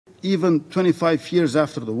even 25 years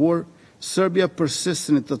after the war, Serbia persists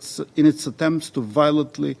in its attempts to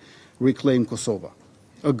violently reclaim Kosovo.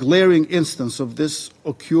 A glaring instance of this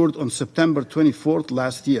occurred on September 24th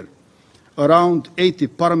last year. Around 80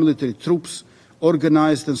 paramilitary troops,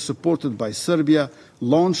 organized and supported by Serbia,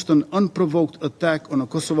 launched an unprovoked attack on a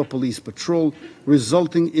Kosovo police patrol,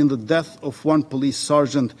 resulting in the death of one police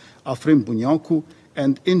sergeant, Afrim Bunjaku,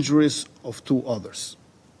 and injuries of 2 others.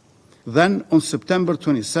 Then, on September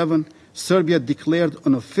 27, Serbia declared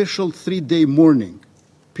an official 3-day mourning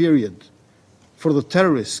period for the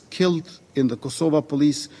terrorists killed in the Kosovo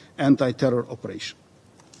police anti-terror operation.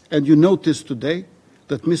 And you notice today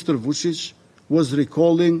that Mr. Vucic was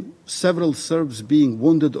recalling several Serbs being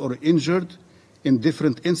wounded or injured in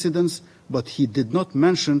different incidents, but he did not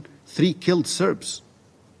mention 3 killed Serbs.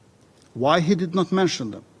 Why he did not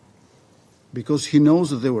mention them? Because he knows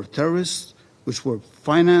that they were terrorists which were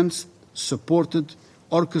financed, supported,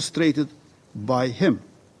 orchestrated by him.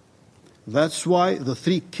 That's why the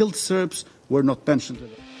 3 killed Serbs were not mentioned.